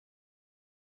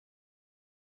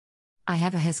I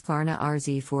have a Husqvarna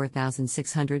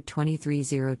RZ4623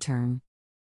 zero turn.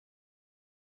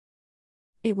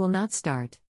 It will not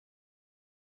start.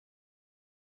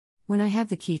 When I have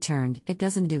the key turned, it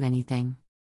doesn't do anything.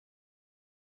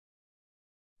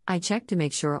 I checked to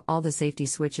make sure all the safety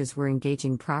switches were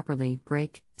engaging properly: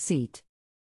 brake, seat.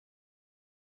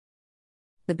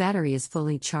 The battery is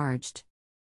fully charged.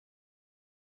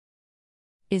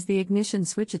 Is the ignition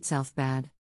switch itself bad?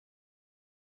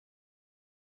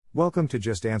 Welcome to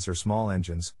Just Answer Small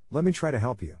Engines. Let me try to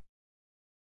help you.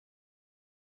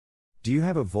 Do you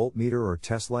have a voltmeter or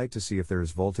test light to see if there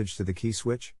is voltage to the key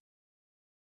switch?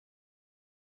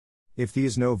 If there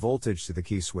is no voltage to the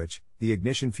key switch, the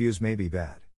ignition fuse may be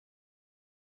bad.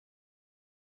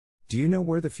 Do you know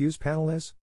where the fuse panel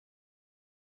is?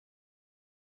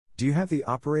 Do you have the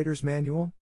operator's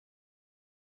manual?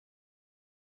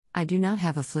 I do not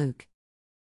have a fluke.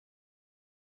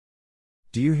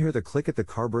 Do you hear the click at the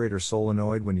carburetor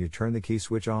solenoid when you turn the key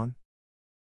switch on?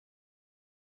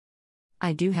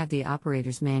 I do have the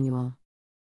operator's manual.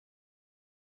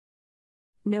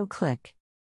 No click.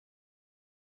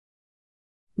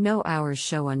 No hours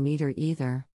show on meter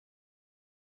either.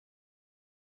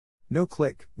 No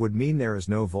click would mean there is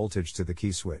no voltage to the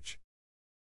key switch.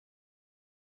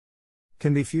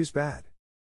 Can the fuse bad?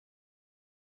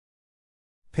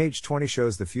 Page 20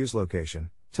 shows the fuse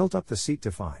location. Tilt up the seat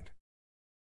to find.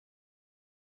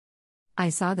 I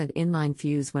saw that inline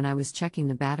fuse when I was checking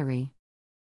the battery.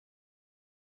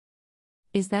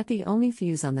 Is that the only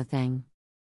fuse on the thing?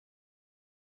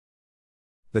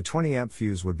 The 20 amp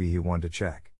fuse would be the one to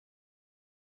check.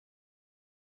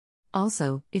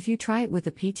 Also, if you try it with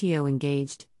the PTO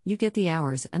engaged, you get the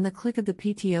hours and the click of the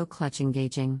PTO clutch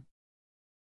engaging.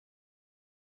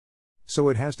 So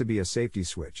it has to be a safety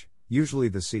switch, usually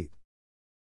the seat.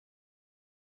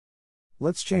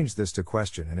 Let's change this to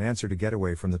question and answer to get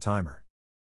away from the timer.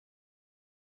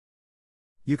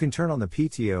 You can turn on the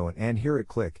PTO and hear it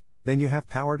click, then you have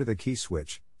power to the key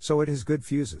switch, so it has good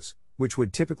fuses, which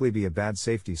would typically be a bad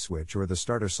safety switch or the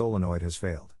starter solenoid has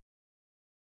failed.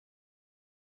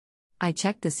 I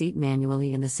checked the seat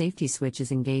manually and the safety switch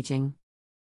is engaging.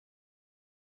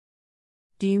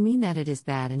 Do you mean that it is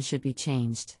bad and should be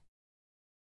changed?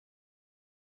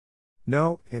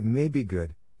 No, it may be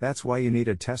good. That's why you need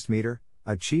a test meter.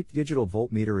 A cheap digital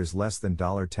voltmeter is less than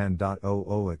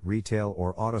 $10.00 at retail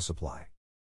or auto supply.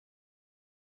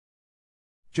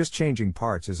 Just changing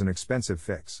parts is an expensive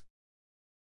fix.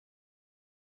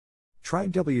 Try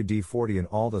WD-40 in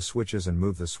all the switches and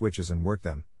move the switches and work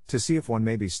them, to see if one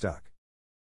may be stuck.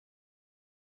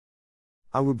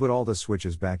 I would put all the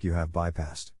switches back you have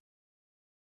bypassed.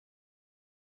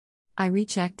 I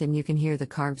rechecked and you can hear the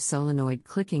carb solenoid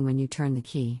clicking when you turn the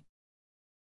key.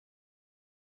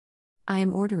 I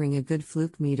am ordering a good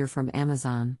fluke meter from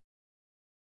Amazon.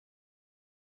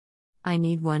 I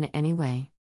need one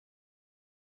anyway.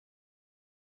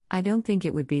 I don't think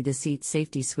it would be the seat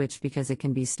safety switch because it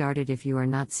can be started if you are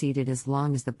not seated as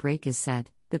long as the brake is set,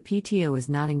 the PTO is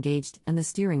not engaged, and the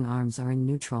steering arms are in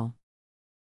neutral.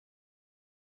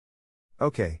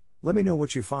 Okay, let me know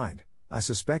what you find. I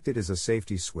suspect it is a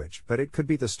safety switch, but it could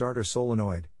be the starter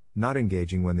solenoid, not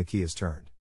engaging when the key is turned.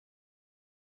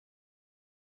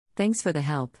 Thanks for the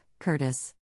help,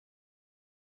 Curtis.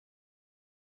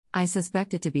 I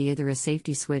suspect it to be either a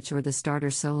safety switch or the starter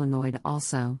solenoid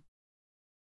also.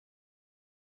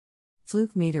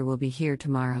 Fluke meter will be here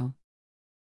tomorrow.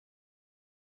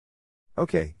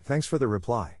 Okay, thanks for the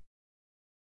reply.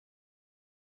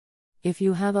 If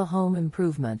you have a home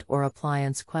improvement or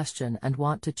appliance question and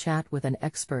want to chat with an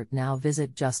expert now,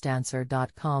 visit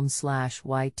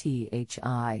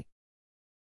justanswer.com/ythi.